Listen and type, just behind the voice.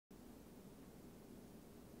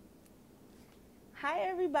Hi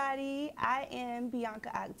everybody, I am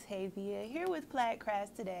Bianca Octavia here with Plaid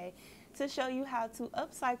Crafts today to show you how to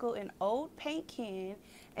upcycle an old paint can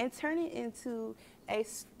and turn it into a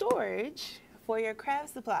storage for your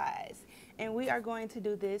craft supplies. And we are going to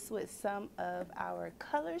do this with some of our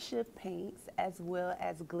color shift paints as well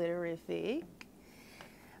as glitterific.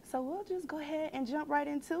 So we'll just go ahead and jump right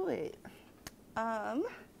into it. For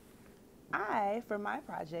my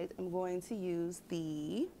project, I'm going to use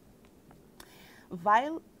the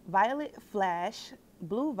Violet Flash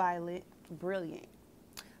Blue Violet Brilliant.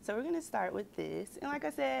 So we're going to start with this. And like I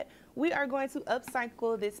said, we are going to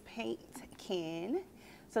upcycle this paint can.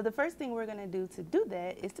 So the first thing we're going to do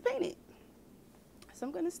that is to paint it. So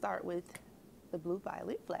I'm going to start with the Blue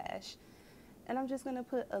Violet Flash. And I'm just going to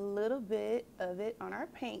put a little bit of it on our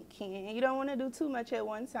paint can. You don't want to do too much at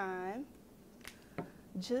one time.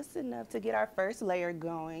 Just enough to get our first layer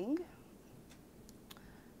going.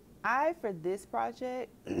 For this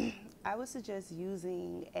project, I would suggest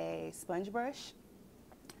using a sponge brush.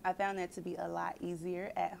 I found that to be a lot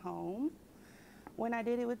easier at home when I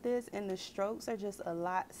did it with this, and the strokes are just a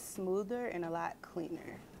lot smoother and a lot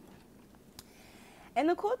cleaner. And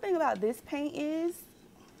the cool thing about this paint is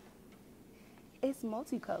it's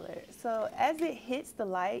multicolored. So as it hits the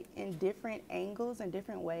light in different angles and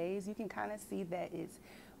different ways, you can kind of see that it's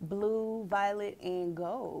blue, violet, and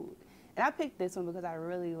gold. And I picked this one because I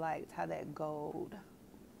really liked how that gold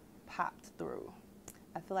popped through.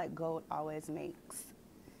 I feel like gold always makes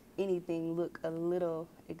anything look a little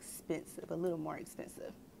expensive, a little more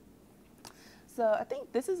expensive. So I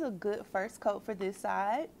think this is a good first coat for this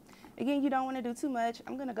side. Again, you don't want to do too much.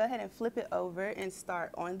 I'm going to go ahead and flip it over and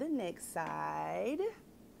start on the next side.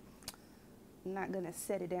 I'm not going to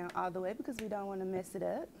set it down all the way because we don't want to mess it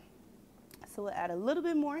up. So we'll add a little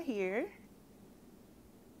bit more here.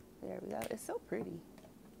 There we go. It's so pretty.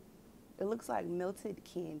 It looks like melted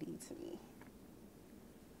candy to me.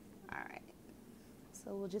 All right.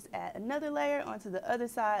 So we'll just add another layer onto the other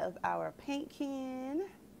side of our paint can.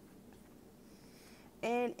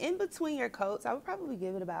 And in between your coats, I would probably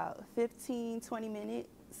give it about 15, 20 minutes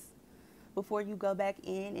before you go back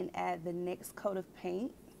in and add the next coat of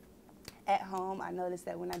paint. At home, I noticed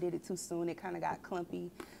that when I did it too soon, it kind of got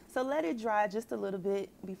clumpy. So let it dry just a little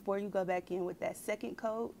bit before you go back in with that second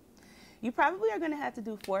coat. You probably are going to have to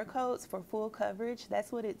do 4 coats for full coverage.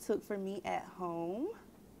 That's what it took for me at home.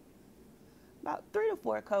 About 3 to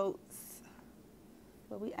 4 coats.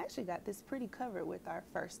 But we actually got this pretty covered with our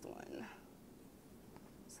first one.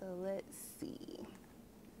 So let's see.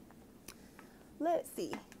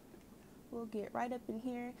 We'll get right up in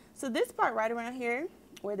here. So this part right around here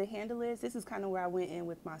where the handle is, this is kind of where I went in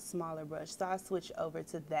with my smaller brush. So I'll switch over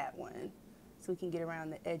to that one so we can get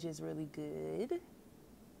around the edges really good.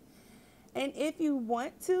 And if you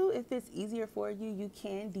want to, if it's easier for you, you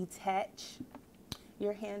can detach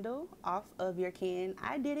your handle off of your can.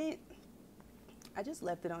 I didn't. I just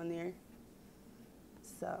left it on there.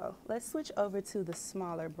 So let's switch over to the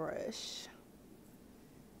smaller brush.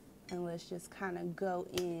 And let's just kind of go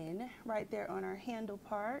in right there on our handle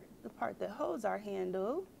part, the part that holds our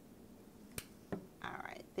handle. All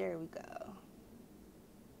right, there we go.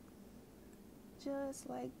 Just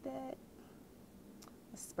like that.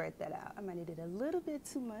 Let's spread that out. I might need it a little bit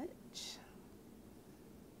too much.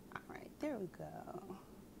 All right, there we go.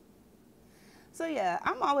 So yeah,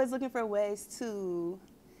 I'm always looking for ways to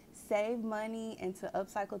save money and to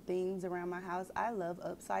upcycle things around my house. I love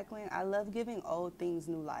upcycling. I love giving old things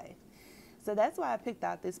new life. So that's why I picked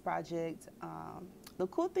out this project. The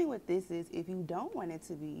cool thing with this is if you don't want it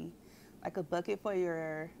to be like a bucket for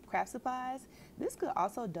your craft supplies, this could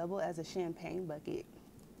also double as a champagne bucket.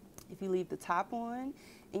 If you leave the top on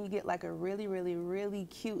and you get like a really, really, really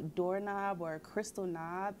cute doorknob or a crystal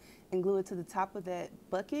knob and glue it to the top of that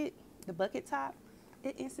bucket, the bucket top,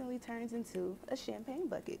 it instantly turns into a champagne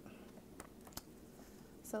bucket.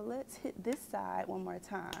 So let's hit this side one more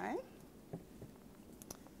time.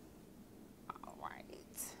 All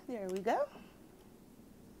right, there we go.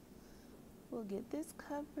 We'll get this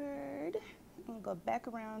covered. We'll go back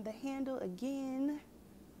around the handle again.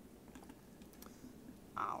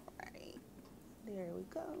 All right, there we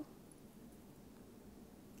go.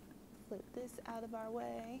 Flip this out of our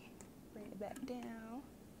way, bring it back down.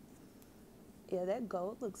 Yeah, that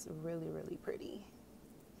gold looks really, really pretty.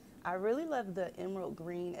 I really love the emerald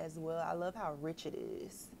green as well. I love how rich it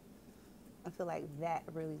is. I feel like that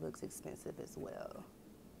really looks expensive as well.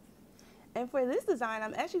 And for this design,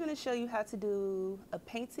 I'm actually going to show you how to do a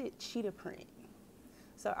painted cheetah print.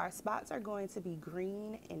 So our spots are going to be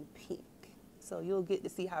green and pink. So you'll get to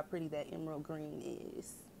see how pretty that emerald green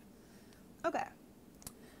is. Okay,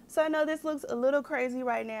 So I know this looks a little crazy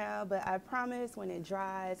right now, but I promise when it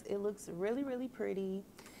dries, it looks really, really pretty.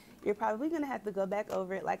 You're probably gonna have to go back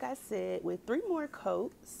over it, like I said, with 3 more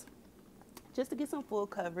coats just to get some full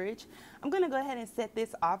coverage. I'm gonna go ahead and set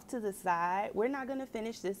this off to the side. We're not gonna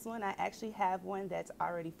finish this one. I actually have one that's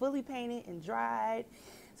already fully painted and dried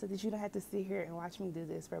so that you don't have to sit here and watch me do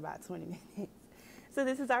this for about 20 minutes. So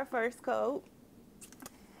this is our first coat.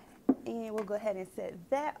 And we'll go ahead and set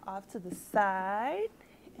that off to the side.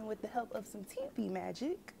 And with the help of some TV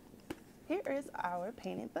magic, here is our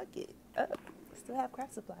painted bucket. Oh, still have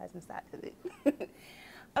craft supplies inside of it.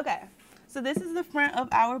 Okay, so this is the front of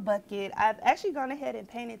our bucket. I've actually gone ahead and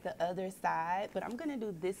painted the other side, but I'm gonna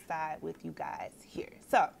do this side with you guys here.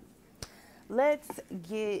 So let's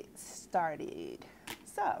get started.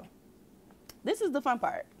 So this is the fun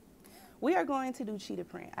part. We are going to do cheetah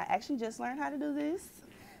print. I actually just learned how to do this.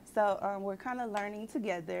 So we're kind of learning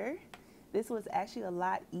together. This was actually a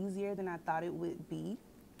lot easier than I thought it would be.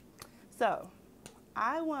 So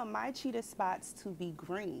I want my cheetah spots to be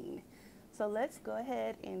green. So let's go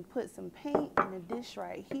ahead and put some paint in a dish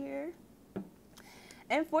right here.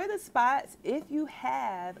 And for the spots, if you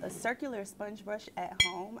have a circular sponge brush at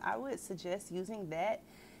home, I would suggest using that.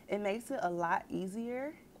 It makes it a lot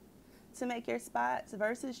easier to make your spots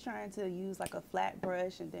versus trying to use like a flat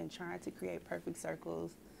brush and then trying to create perfect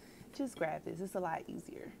circles. Just grab this, it's a lot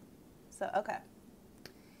easier. So, okay.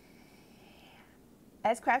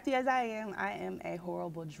 As crafty as I am a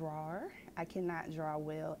horrible drawer. I cannot draw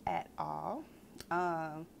well at all.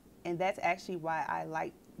 And that's actually why I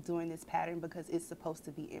like doing this pattern, because it's supposed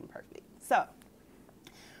to be imperfect. So,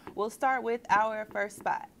 we'll start with our first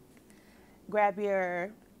spot. Grab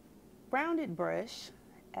your rounded brush,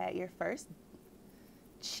 add your first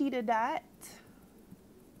cheetah dot.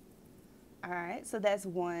 All right, so that's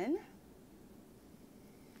 1.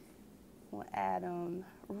 We'll add them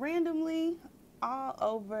randomly all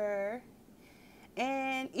over.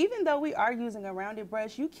 And even though we are using a rounded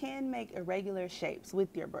brush, you can make irregular shapes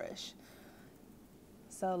with your brush.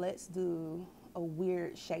 So let's do a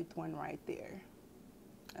weird shaped one right there.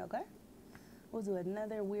 Okay. We'll do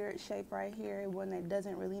another weird shape right here, one that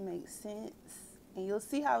doesn't really make sense. And you'll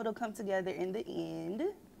see how it'll come together in the end.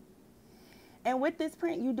 And with this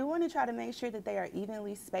print, you do want to try to make sure that they are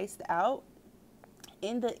evenly spaced out.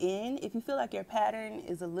 In the end, if you feel like your pattern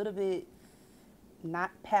is a little bit not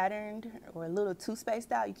patterned or a little too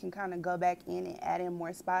spaced out, you can kind of go back in and add in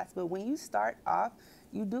more spots. But when you start off,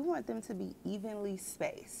 you do want them to be evenly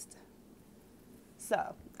spaced.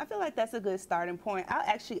 So I feel like that's a good starting point. I'll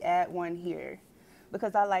actually add one here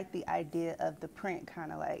because I like the idea of the print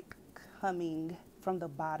kind of like coming from the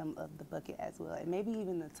bottom of the bucket as well, and maybe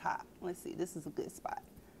even the top. Let's see, this is a good spot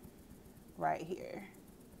right here.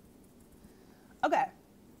 Okay,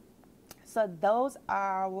 so those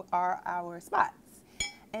are our spots.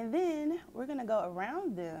 And then we're gonna go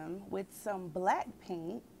around them with some black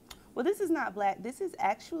paint. Well, this is not black, this is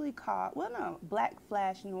actually called, well no, Black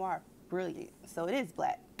Flash Noir Brilliant. So it is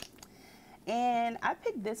black. And I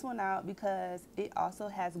picked this one out because it also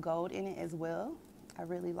has gold in it as well. I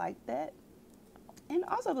really like that. And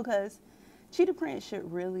also because cheetah print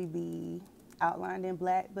should really be outlined in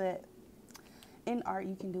black, but in art,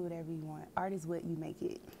 you can do whatever you want. Art is what you make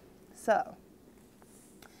it. So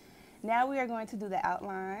now we are going to do the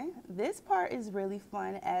outline. This part is really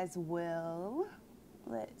fun as well.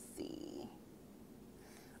 Let's see.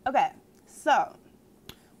 Okay, so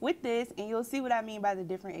with this, and you'll see what I mean by the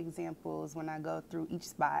different examples when I go through each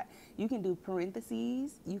spot. You can do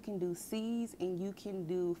parentheses, you can do C's, and you can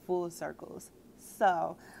do full circles.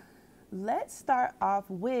 So let's start off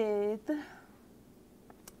with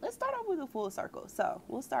a full circle. So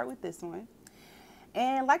we'll start with this one.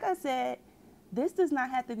 And like I said, this does not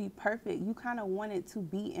have to be perfect. You kind of want it to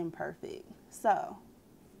be imperfect. So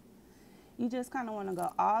you just kind of want to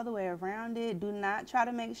go all the way around it. Do not try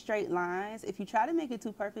to make straight lines. If you try to make it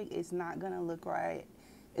too perfect, it's not going to look right.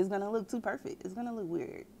 It's going to look too perfect. It's going to look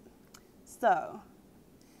weird. So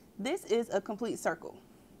this is a complete circle.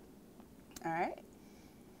 All right.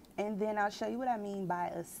 And then I'll show you what I mean by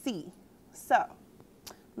a C. So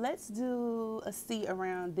let's do a C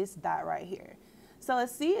around this dot right here. So a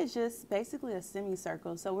C is just basically a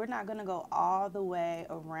semicircle. So we're not going to go all the way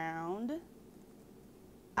around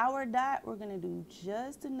our dot. We're going to do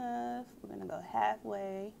just enough. We're going to go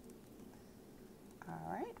halfway. All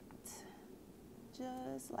right.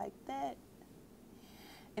 Just like that.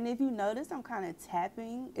 And if you notice I'm kind of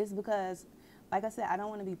tapping, it's because, like I said, I don't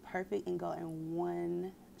want to be perfect and go in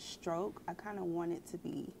one stroke. I kind of want it to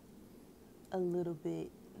be a little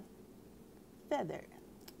bit feathered.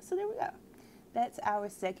 So there we go. That's our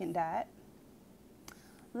second dot.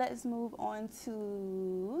 let's move on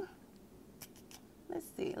to, let's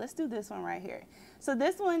see, let's do this one right here. So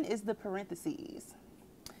this one is the parentheses.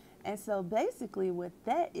 And so basically what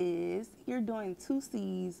that is, you're doing 2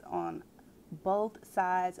 C's on both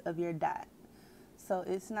sides of your dot. So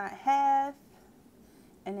it's not half,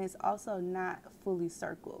 and it's also not fully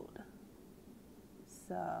circled.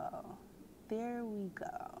 So there we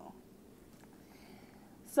go.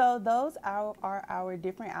 So those are our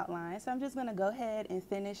different outlines. So I'm just gonna go ahead and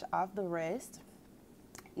finish off the rest.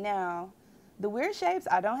 Now, the weird shapes,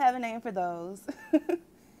 I don't have a name for those.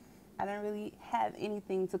 I don't really have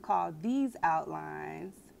anything to call these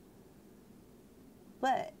outlines,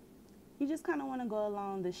 but you just kind of want to go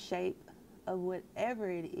along the shape of whatever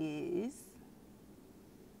it is,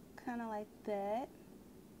 kind of like that.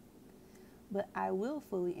 But I will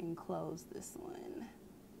fully enclose this one.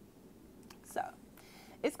 So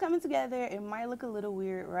it's coming together. It might look a little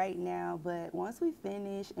weird right now, but once we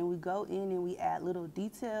finish and we go in and we add little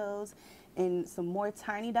details and some more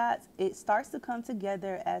tiny dots, it starts to come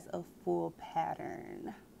together as a full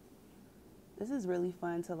pattern. This is really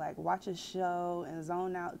fun to like watch a show and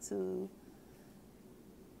zone out to.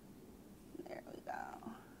 There we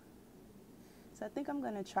go. So I think I'm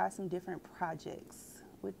gonna try some different projects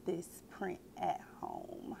with this print at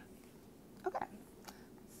home. Okay,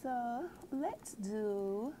 so let's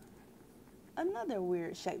do another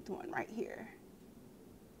weird shaped one right here.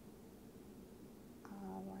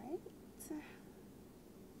 All right.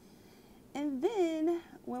 And then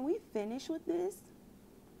when we finish with this,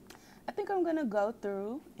 I think I'm gonna go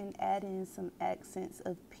through and add in some accents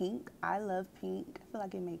of pink. I love pink. I feel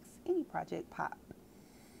like it makes any project pop.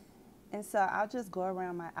 And so I'll just go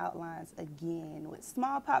around my outlines again with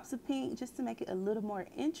small pops of pink just to make it a little more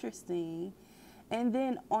interesting. And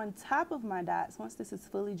then on top of my dots, once this is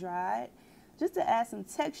fully dried, just to add some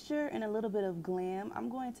texture and a little bit of glam, I'm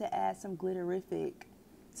going to add some glitterific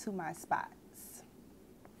to my spots.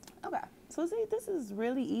 Okay, so see, this is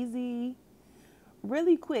really easy,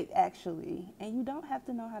 really quick actually, and you don't have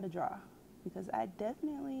to know how to draw because I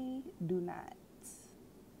definitely do not.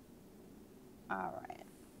 All right.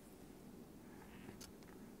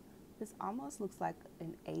 This almost looks like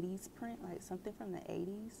an 80s print, like something from the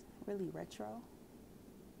 80s, really retro.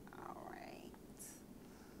 All right.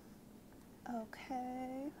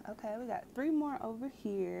 Okay, we got 3 more over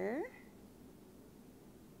here.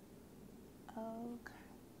 Okay.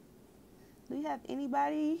 Do you have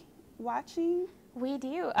anybody watching? We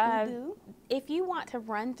do. We do. If you want to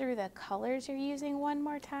run through the colors you're using one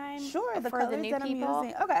more time. Sure, the for colors the new that people. I'm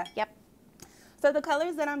using. Okay. Yep. So the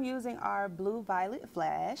colors that I'm using are Blue Violet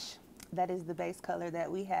Flash. That is the base color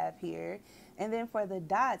that we have here. And then for the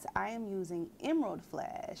dots, I am using Emerald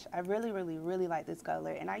Flash. I really, really, really like this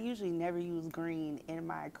color. And I usually never use green in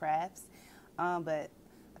my crafts. But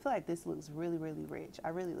I feel like this looks really, really rich. I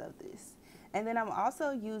really love this. And then I'm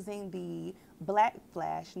also using the Black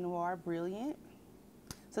Flash Noir Brilliant.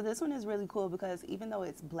 So this one is really cool because even though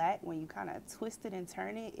it's black, when you kind of twist it and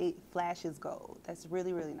turn it, it flashes gold. That's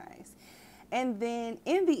really, really nice. And then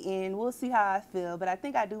in the end, we'll see how I feel, but I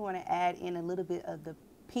think I do want to add in a little bit of the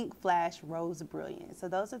Pink Flash Rose Brilliant. So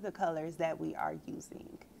those are the colors that we are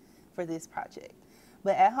using for this project.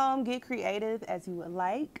 But at home, get creative as you would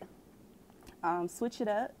like. Switch it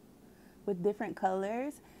up with different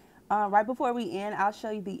colors. Right before we end, I'll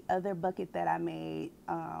show you the other bucket that I made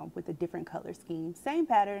with a different color scheme. Same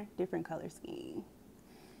pattern, different color scheme.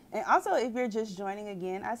 And also, if you're just joining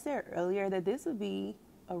again, I said earlier that this would be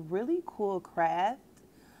a really cool craft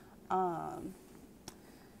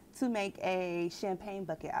to make a champagne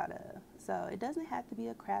bucket out of. So it doesn't have to be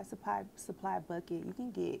a craft supply bucket. You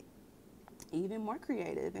can get even more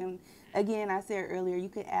creative. And again, I said earlier, you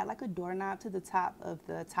could add like a doorknob to the top of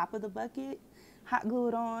the bucket, hot glue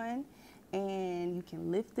it on, and you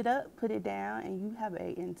can lift it up, put it down, and you have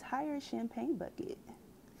an entire champagne bucket.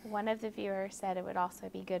 One of the viewers said it would also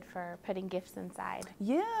be good for putting gifts inside.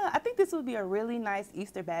 Yeah, I think this would be a really nice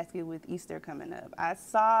Easter basket with Easter coming up. I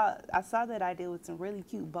saw that idea with some really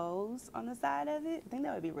cute bows on the side of it. I think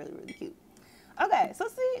that would be really, really cute. Okay, so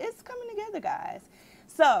see, it's coming together, guys.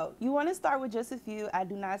 So you want to start with just a few. I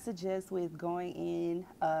do not suggest with going in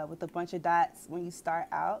with a bunch of dots when you start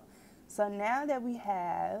out. So now that we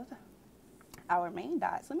have our main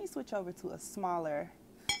dots, let me switch over to a smaller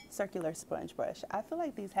circular sponge brush. I feel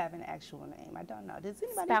like these have an actual name. I don't know. Does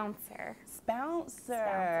anybody? Spouncer.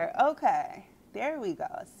 Spouncer. Okay. There we go.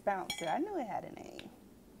 Spouncer. I knew it had a name.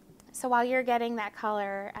 So while you're getting that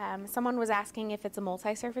color, someone was asking if it's a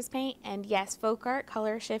multi-surface paint, and yes, FolkArt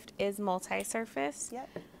Color Shift is multi-surface. Yep.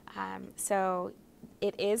 So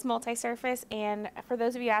it is multi-surface, and for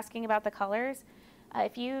those of you asking about the colors,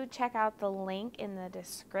 If you check out the link in the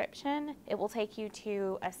description, it will take you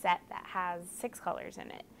to a set that has 6 colors in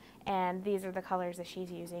it. And these are the colors that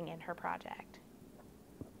she's using in her project.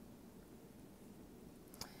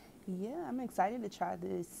 Yeah, I'm excited to try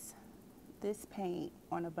this paint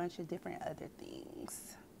on a bunch of different other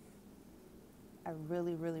things. I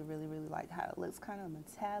really like how it looks, kind of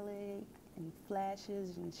metallic and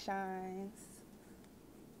flashes and shines.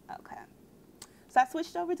 Okay. So I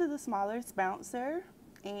switched over to the smaller bouncer,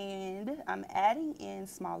 and I'm adding in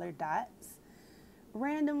smaller dots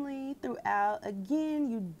randomly throughout. Again,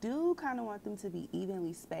 you do kind of want them to be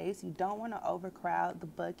evenly spaced. You don't want to overcrowd the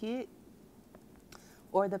bucket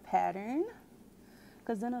or the pattern,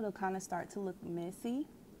 because then it'll kind of start to look messy.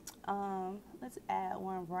 Let's add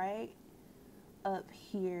one right up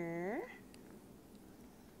here.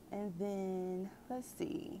 And then, let's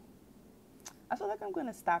see. I feel like I'm going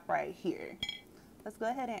to stop right here. Let's go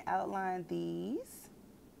ahead and outline these.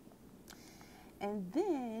 And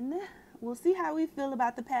then we'll see how we feel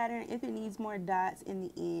about the pattern, if it needs more dots in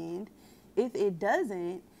the end. If it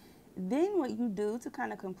doesn't, then what you do to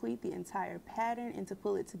kind of complete the entire pattern and to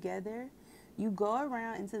pull it together, you go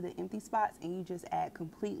around into the empty spots and you just add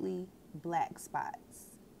completely black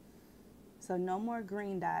spots. So no more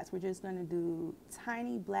green dots. We're just going to do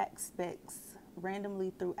tiny black specks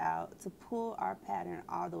randomly throughout to pull our pattern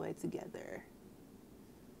all the way together.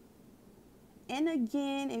 And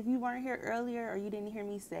again, if you weren't here earlier or you didn't hear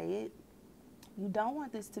me say it, you don't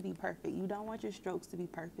want this to be perfect. You don't want your strokes to be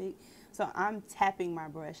perfect. So I'm tapping my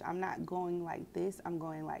brush. I'm not going like this. I'm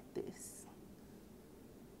going like this.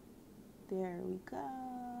 There we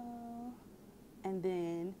go. And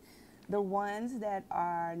then the ones that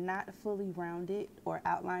are not fully rounded or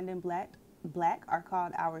outlined in black are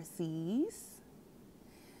called our C's.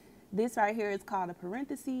 This right here is called a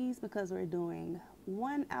parentheses because we're doing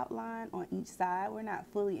one outline on each side. We're not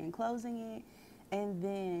fully enclosing it. And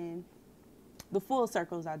then the full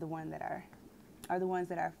circles are the ones that are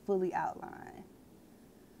fully outlined.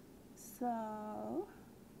 So,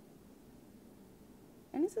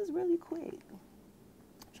 and this is really quick.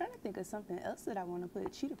 I'm trying to think of something else that I want to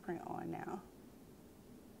put cheetah print on now.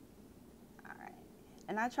 All right.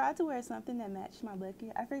 And I tried to wear something that matched my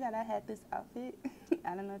bucket. I forgot I had this outfit.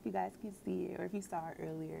 I don't know if you guys can see it or if you saw it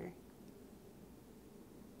earlier.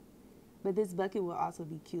 But this bucket will also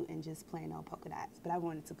be cute and just plain old polka dots. But I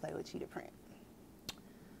wanted to play with cheetah print.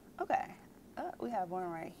 Okay. We have one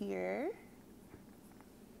right here.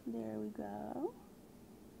 There we go.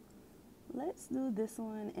 Let's do this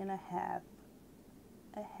one in a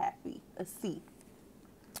C.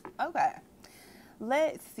 Okay.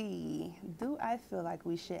 Let's see. Do I feel like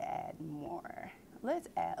we should add more? Let's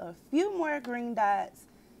add a few more green dots,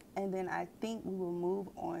 and then I think we will move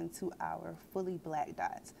on to our fully black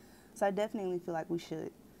dots. So I definitely feel like we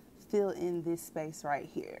should fill in this space right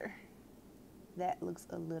here. That looks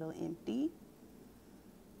a little empty.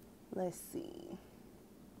 Let's see.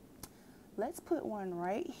 Let's put one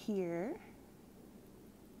right here.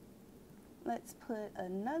 Let's put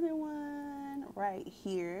another one right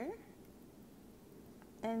here.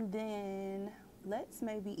 And then let's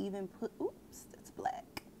maybe even put, oops, that's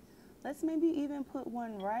black. Let's maybe even put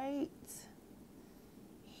one right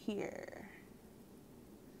here.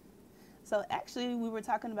 So actually we were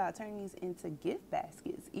talking about turning these into gift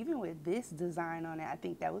baskets. Even with this design on it, I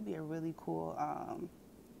think that would be a really cool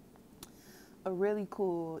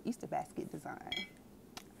Easter basket design.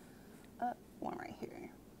 One right here.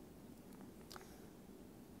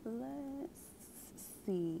 Let's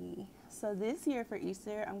see. So this year for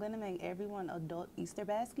Easter, I'm going to make everyone adult Easter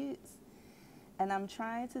baskets. And I'm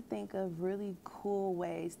trying to think of really cool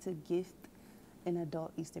ways to gift an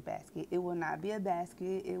adult Easter basket. It will not be a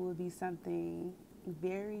basket. It will be something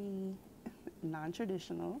very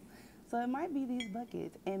non-traditional. So it might be these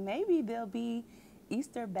buckets. And maybe there'll be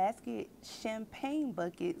Easter basket champagne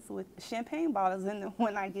buckets with champagne bottles in them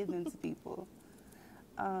when I give them to people.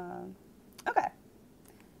 Okay.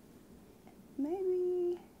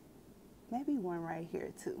 Maybe one right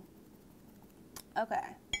here too.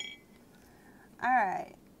 Okay. All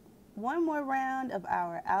right. One more round of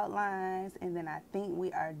our outlines and then I think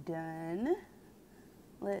we are done.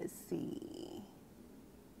 Let's see.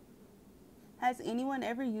 Has anyone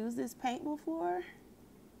ever used this paint before?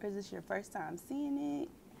 Or is this your first time seeing it?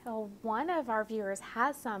 Well, one of our viewers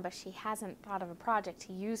has some, but she hasn't thought of a project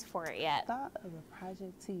to use for it yet. Thought of a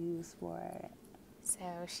project to use for it.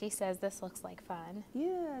 So she says this looks like fun.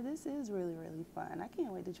 Yeah, this is really, really fun. I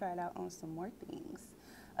can't wait to try it out on some more things.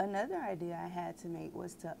 Another idea I had to make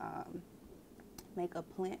was to make a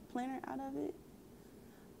plant planter out of it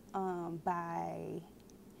by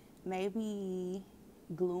maybe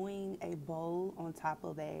gluing a bowl on top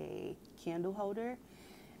of a candle holder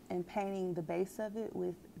and painting the base of it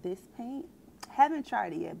with this paint. Haven't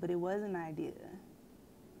tried it yet, but it was an idea.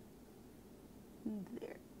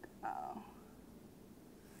 There we go.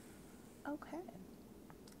 Okay.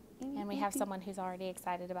 And we have someone who's already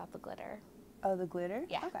excited about the glitter. Oh, the glitter?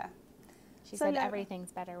 Yeah. Okay. She said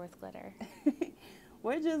everything's better with glitter.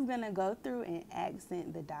 We're just going to go through and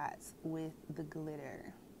accent the dots with the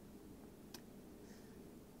glitter.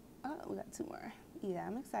 Oh, we got two more. Yeah,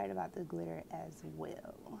 I'm excited about the glitter as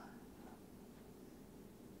well.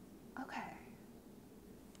 Okay.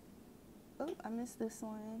 Oh, I missed this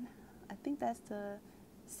one. I think that's the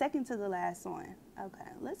second to the last one. Okay,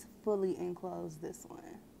 let's fully enclose this one.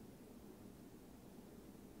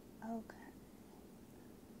 Okay.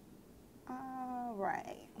 All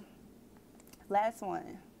right. Last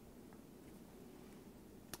one.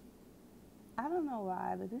 I don't know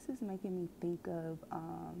why, but this is making me think of,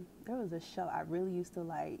 there was a show I really used to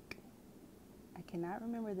like. I cannot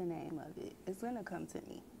remember the name of it. It's gonna come to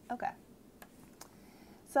me. Okay.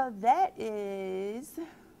 So that is,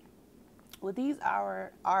 well, these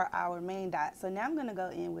are our main dots. So now I'm gonna go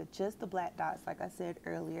in with just the black dots, like I said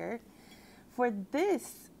earlier. For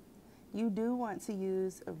this, you do want to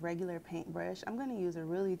use a regular paintbrush. I'm gonna use a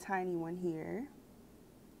really tiny one here.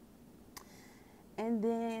 And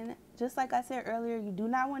then, just like I said earlier, you do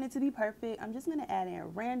not want it to be perfect. I'm just gonna add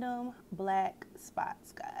in random black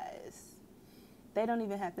spots, guys. They don't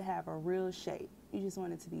even have to have a real shape. You just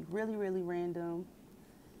want it to be really, really random.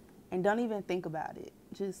 And don't even think about it.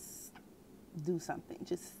 Just do something.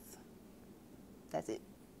 Just, that's it.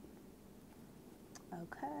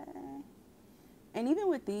 Okay. And even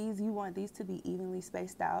with these, you want these to be evenly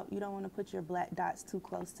spaced out. You don't want to put your black dots too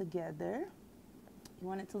close together. You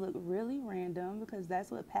want it to look really random because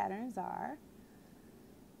that's what patterns are.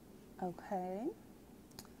 Okay.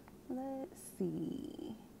 Let's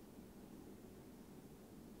see.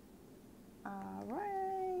 All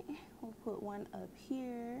right. We'll put one up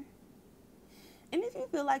here. And if you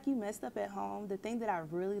feel like you messed up at home, the thing that I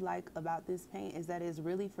really like about this paint is that it's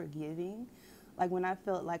really forgiving. Like when I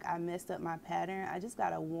felt like I messed up my pattern, I just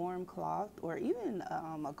got a warm cloth or even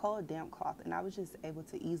a cold damp cloth, and I was just able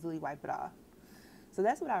to easily wipe it off. So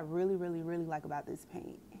that's what I really, really, really like about this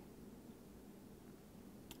paint.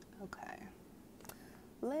 Okay.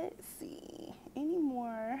 Let's see. Any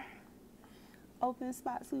more open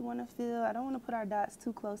spots we want to fill? I don't want to put our dots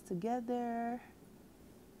too close together.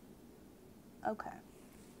 Okay.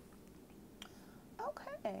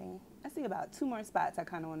 Okay. I see about two more spots I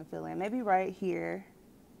kind of want to fill in. Maybe right here.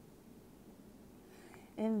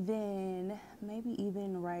 And then maybe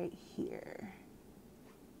even right here.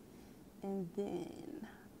 And then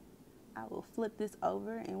I will flip this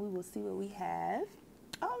over and we will see what we have.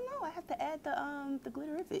 Oh no, I have to add the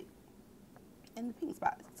glitterific in the pink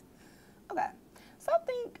spots. Okay, so I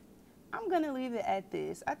think I'm gonna leave it at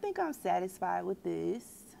this. I think I'm satisfied with this.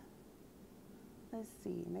 Let's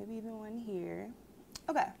see, maybe even one here.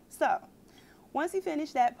 Okay, so once you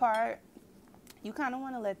finish that part, you kind of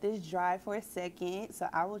want to let this dry for a second. So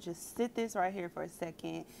I will just sit this right here for a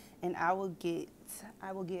second, and I will get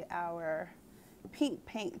our pink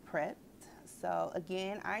paint prepped. So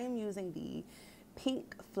again, I am using the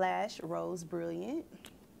Pink Flash Rose Brilliant,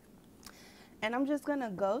 and I'm just gonna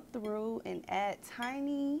go through and add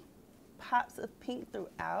tiny pops of pink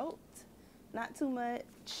throughout. Not too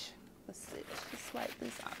much. Let's see. Let's just wipe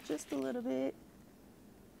this off just a little bit.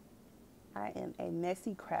 I am a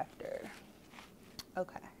messy crafter.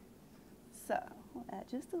 Okay, so we'll add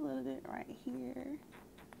just a little bit right here.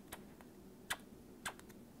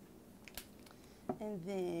 And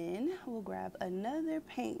then we'll grab another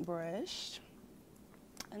paintbrush,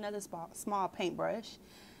 another small paintbrush,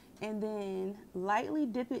 and then lightly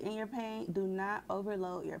dip it in your paint. Do not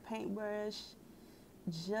overload your paintbrush,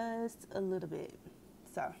 just a little bit.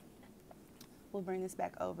 So we'll bring this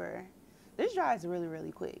back over. This dries really,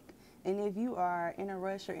 really quick. And if you are in a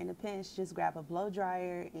rush or in a pinch, just grab a blow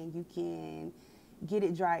dryer and you can get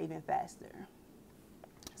it dry even faster.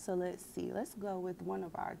 So let's see, let's go with one of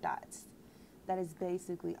our dots that is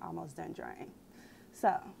basically almost done drying.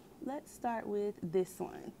 So let's start with this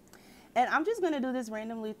one. And I'm just gonna do this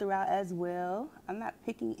randomly throughout as well. I'm not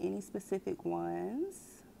picking any specific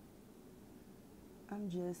ones. I'm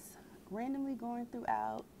just randomly going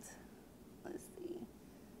throughout. Let's see.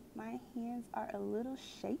 My hands are a little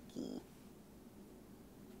shaky.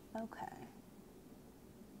 Okay.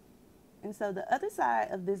 And so the other side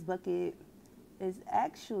of this bucket is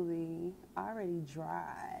actually already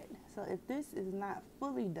dried. So if this is not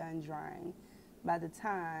fully done drying by the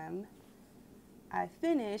time I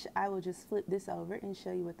finish, I will just flip this over and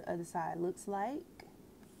show you what the other side looks like.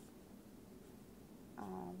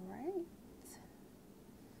 All right.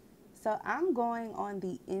 So I'm going on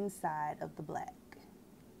the inside of the black.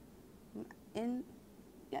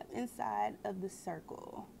 Inside of the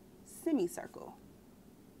circle, semicircle.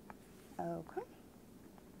 Okay.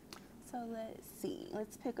 So let's see.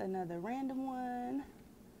 Let's pick another random one.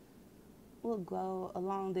 We'll go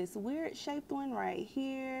along this weird shaped one right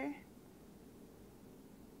here.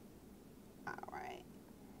 All right.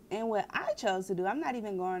 And what I chose to do, I'm not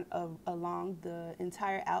even going along the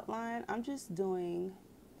entire outline. I'm just doing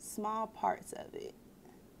small parts of it.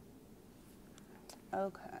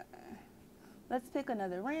 Okay. Let's pick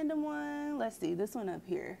another random one. Let's see, this one up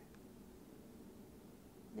here.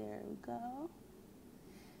 There we go.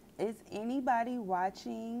 Is anybody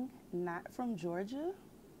watching not from Georgia?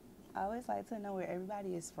 I always like to know where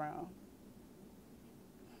everybody is from.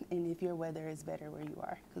 And if your weather is better where you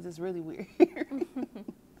are, because it's really weird.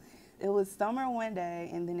 It was summer one day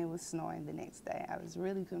and then it was snowing the next day. I was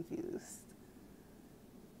really confused.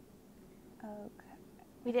 Okay.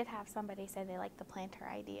 We did have somebody say they liked the planter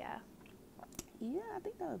idea. Yeah, I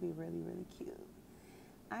think that would be really, really cute.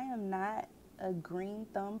 I am not a green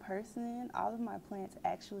thumb person. All of my plants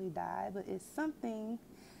actually die, but it's something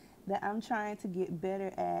that I'm trying to get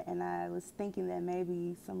better at, and I was thinking that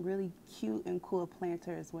maybe some really cute and cool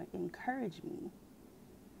planters would encourage me.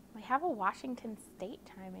 We have a Washington State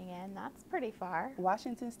chiming in. That's pretty far.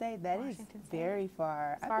 Washington State, that is very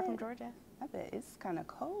far. It's far from Georgia. I bet it's kind of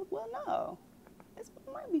cold. Well, no. It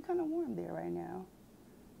might be kind of warm there right now.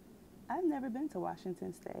 I've never been to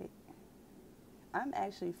Washington State. I'm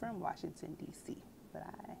actually from Washington, D.C., but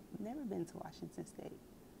I've never been to Washington State.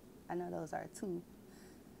 I know those are two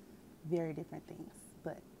very different things,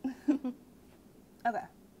 but okay.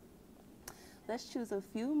 Let's choose a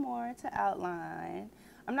few more to outline.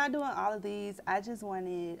 I'm not doing all of these. I just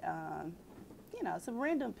wanted, you know, some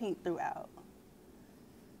random pink throughout.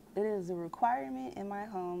 It is a requirement in my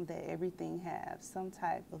home that everything have some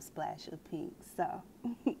type of splash of pink, so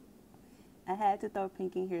I had to throw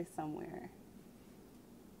pink in here somewhere.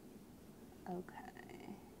 Okay,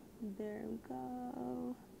 there we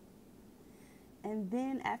go. And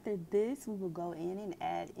then after this, we will go in and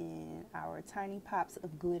add in our tiny pops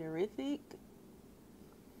of glitterific.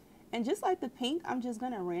 And just like the pink, I'm just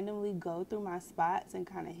gonna randomly go through my spots and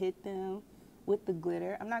kind of hit them with the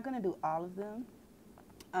glitter. I'm not gonna do all of them.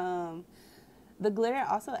 The glitter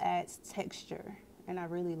also adds texture, and I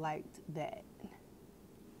really liked that.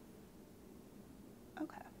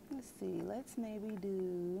 Okay, let's see. Let's maybe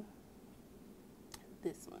do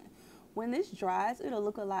this one. When this dries, it'll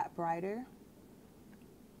look a lot brighter.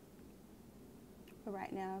 But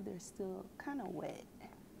right now, they're still kind of wet.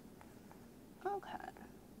 Okay.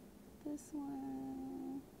 This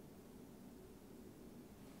one.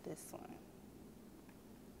 This one.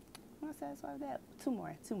 I'm not satisfied with that. Two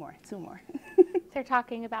more. They're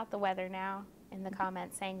talking about the weather now in the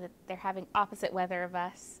comments, saying that they're having opposite weather of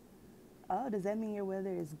us. Oh, does that mean your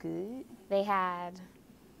weather is good? They had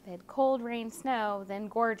cold rain, snow, then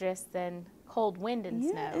gorgeous, then cold wind and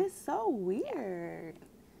snow. Yeah, it's so weird.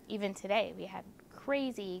 Yeah. Even today, we had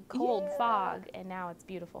crazy cold fog, and now it's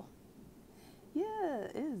beautiful. Yeah,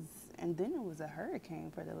 it is. And then it was a hurricane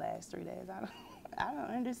for the last 3 days. I don't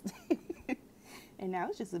understand. And now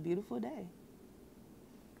it's just a beautiful day.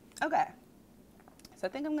 Okay. So I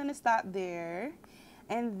think I'm going to stop there.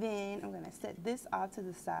 And then I'm going to set this off to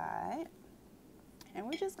the side. And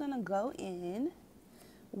we're just going to go in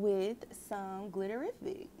with some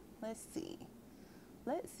glitterific. Let's see.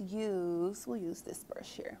 We'll use this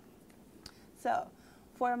brush here. So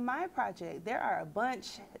for my project, there are a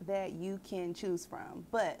bunch that you can choose from,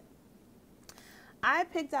 but I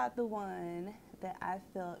picked out the one that I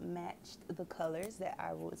felt matched the colors that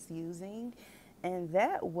I was using, and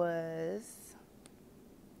that was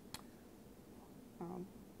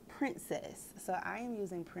Princess. So I am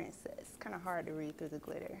using Princess. Kind of hard to read through the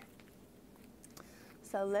glitter.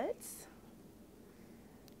 So let's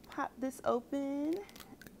pop this open,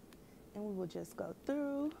 and we will just go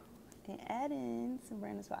through and add in some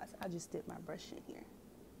random spots. I'll just dip my brush in here.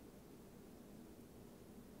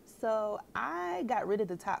 So I got rid of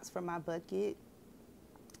the tops from my bucket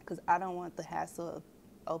because I don't want the hassle of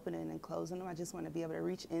opening and closing them. I just want to be able to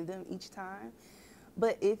reach in them each time.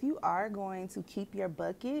 But if you are going to keep your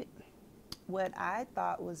bucket, what I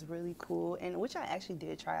thought was really cool, and which I actually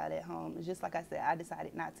did try out at home, is just like I said, I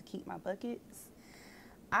decided not to keep my buckets.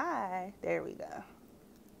 There we go.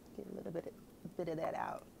 Get a little bit of that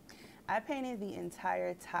out. I painted the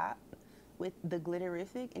entire top with the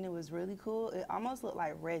glitterific, and it was really cool. It almost looked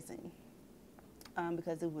like resin.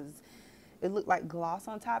 because it looked like gloss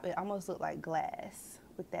on top. It almost looked like glass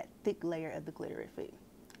with that thick layer of the glitter effect.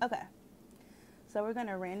 Okay, so we're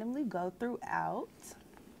gonna randomly go throughout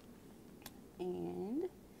and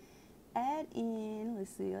add in,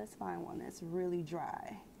 let's find one that's really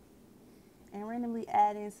dry, and randomly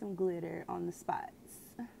add in some glitter on the spots.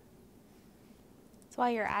 So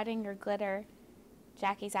while you're adding your glitter,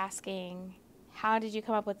 Jackie's asking, how did you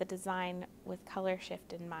come up with the design with color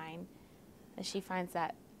shift in mind? As she finds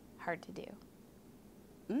that hard to do.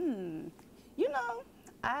 You know,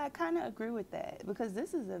 I kind of agree with that because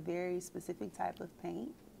this is a very specific type of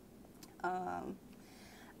paint.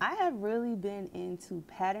 I have really been into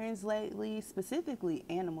patterns lately, specifically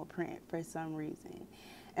animal print for some reason.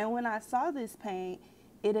 And when I saw this paint,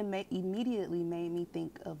 it immediately made me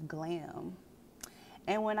think of glam.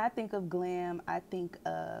 And when I think of glam, I think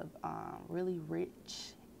of really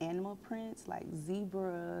rich animal prints like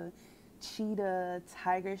zebra, cheetah,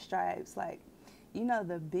 tiger stripes, like, you know,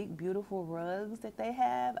 the big beautiful rugs that they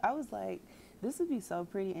have. I was like, this would be so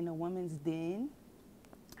pretty in a woman's den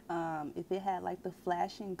if it had like the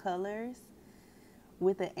flashing colors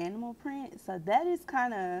with the animal print. So that is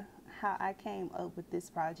kind of how I came up with this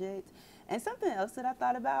project. And something else that I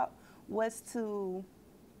thought about was to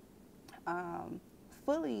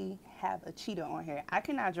fully have a cheetah on here. I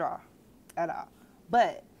cannot draw at all,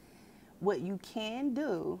 but what you can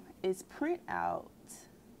do is print out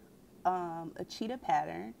a cheetah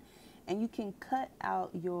pattern, and you can cut out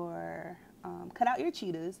your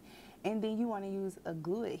cheetahs, and then you want to use a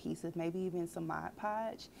glue adhesive, maybe even some Mod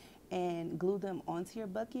Podge, and glue them onto your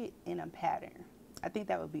bucket in a pattern. I think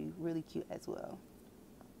that would be really cute as well.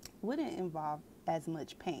 Wouldn't involve as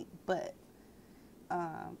much paint, but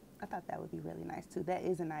I thought that would be really nice too. That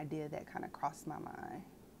is an idea that kind of crossed my mind.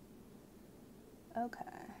 Okay.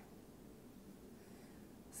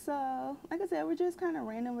 So, like I said, we're just kind of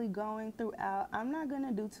randomly going throughout. I'm not going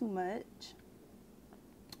to do too much.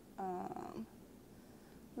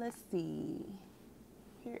 Let's see.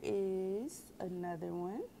 Here is another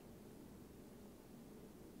one.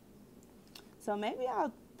 So maybe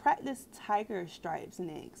I'll practice tiger stripes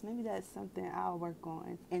next. Maybe that's something I'll work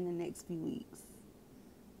on in the next few weeks.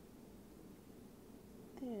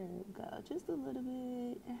 There we go. Just a little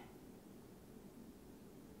bit.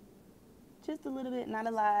 Just a little bit, not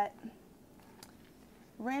a lot.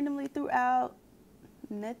 Randomly throughout.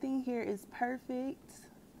 Nothing here is perfect.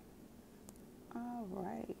 All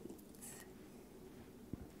right.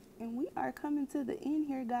 And we are coming to the end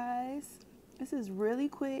here, guys. This is really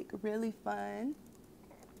quick, really fun.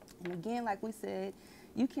 And again, like we said,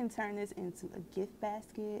 you can turn this into a gift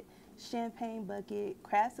basket, champagne bucket,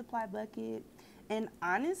 craft supply bucket. And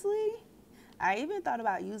honestly, I even thought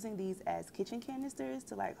about using these as kitchen canisters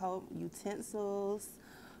to like hold utensils.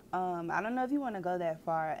 I don't know if you want to go that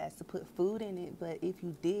far as to put food in it, but if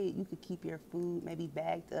you did, you could keep your food maybe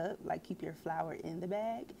bagged up, like keep your flour in the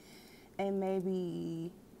bag, and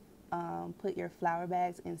maybe put your flour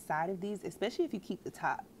bags inside of these, especially if you keep the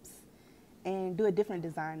tops, and do a different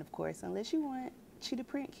design, of course, unless you want cheetah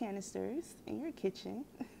print canisters in your kitchen.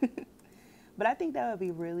 But I think that would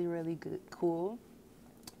be really, really cool.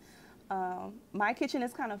 My kitchen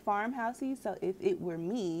is kind of farmhousey, so if it were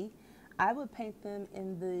me, I would paint them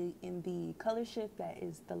in the color shift that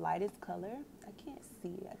is the lightest color. I can't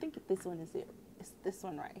see. I think this one is it. It's this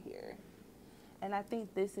one right here. And I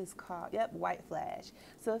think this is called, yep, white flash.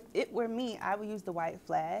 So if it were me, I would use the white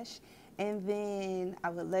flash, and then I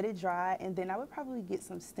would let it dry, and then I would probably get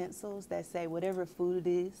some stencils that say whatever food it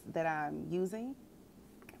is that I'm using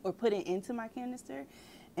or putting into my canister.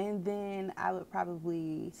 And then I would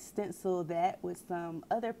probably stencil that with some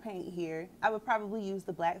other paint here. I would probably use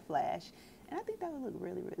the black flash, and I think that would look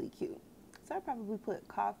really, really cute. So I'd probably put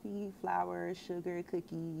coffee, flour, sugar,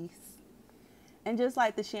 cookies, and just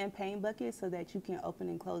like the champagne bucket so that you can open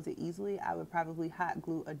and close it easily, I would probably hot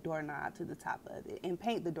glue a doorknob to the top of it and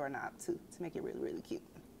paint the doorknob too to make it really, really cute.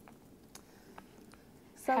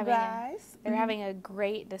 So guys, they're having a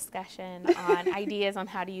great discussion on ideas on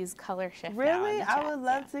how to use color shift. Really? I would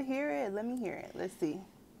love to hear it. Let me hear it. Let's see.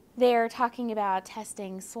 They're talking about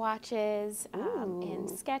testing swatches in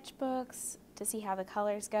sketchbooks to see how the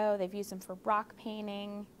colors go. They've used them for rock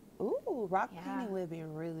painting. Ooh, rock painting would be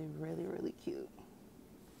really, really, really cute.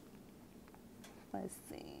 Let's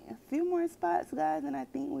see. A few more spots, guys, and I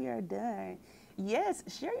think we are done. Yes,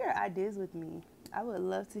 share your ideas with me. I would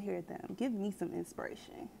love to hear them. Give me some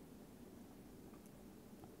inspiration.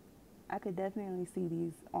 I could definitely see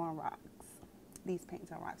these on rocks. These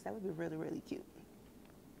paints on rocks. That would be really, really cute.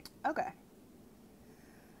 Okay.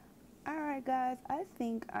 All right, right, guys, I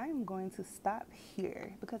think I'm going to stop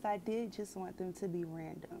here because I did just want them to be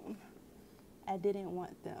random. I didn't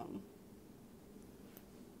want them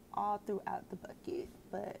all throughout the bucket,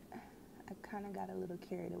 but I kind of got a little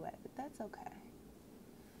carried away, but that's okay.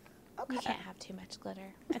 You can't have too much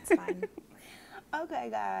glitter. It's fine. Okay,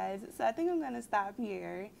 guys, so I think I'm going to stop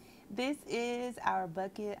here. This is our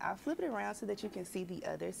bucket. I'll flip it around so that you can see the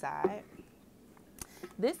other side.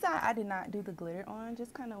 This side I did not do the glitter on,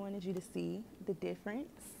 just kind of wanted you to see the difference.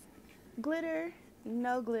 Glitter,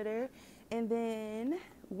 no glitter, and then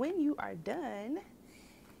when you are done,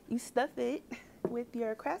 you stuff it with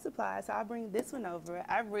your craft supply. So I'll bring this one over.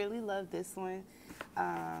 I really love this one.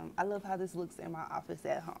 I love how this looks in my office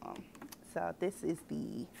at home. So this is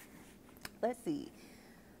the, let's see,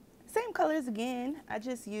 same colors again. I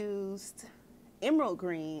just used emerald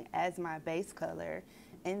green as my base color.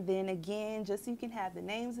 And then again, just so you can have the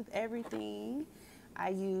names of everything, I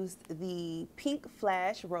used the pink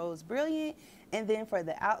flash rose brilliant. And then for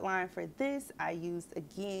the outline for this, I used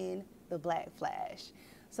again the black flash.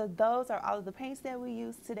 So those are all of the paints that we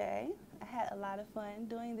used today. I had a lot of fun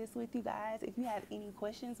doing this with you guys. If you have any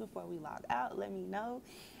questions before we log out, let me know.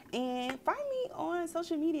 And find me on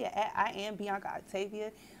social media at I am Bianca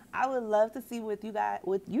Octavia. I would love to see what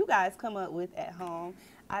you guys come up with at home.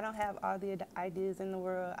 I don't have all the ideas in the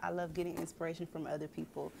world. I love getting inspiration from other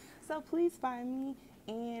people. So please find me,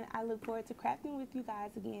 and I look forward to crafting with you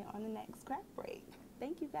guys again on the next craft break.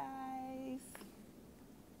 Thank you, guys.